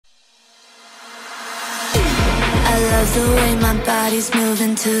love the way my body's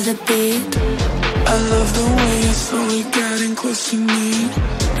moving to the beat. I love the way you're slowly getting close to me.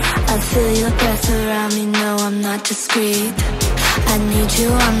 I feel your breath around me, no, I'm not discreet. I need you,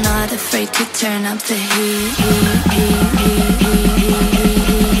 I'm not afraid to turn up the heat.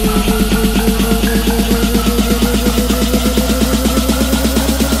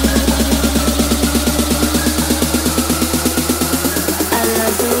 I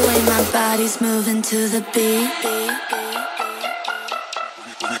love the way my body's moving to the beat.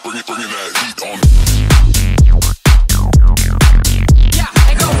 Bring that heat on.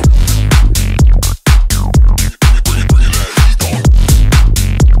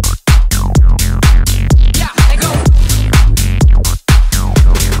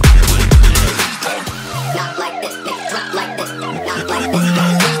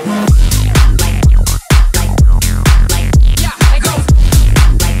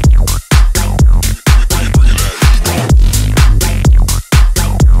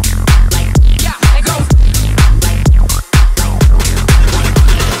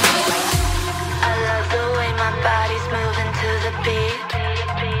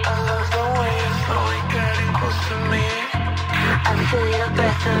 Feel your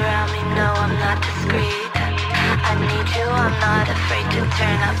breath around me, no, I'm not discreet. I need you, I'm not afraid to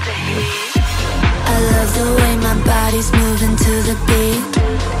turn up the heat. I love the way my body's moving to the beat.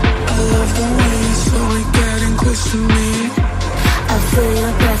 I love the way you're slowly getting close to me. I feel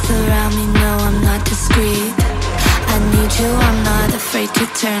your breath around me, no, I'm not discreet. I need you, I'm not afraid to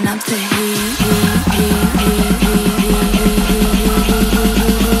turn up the heat.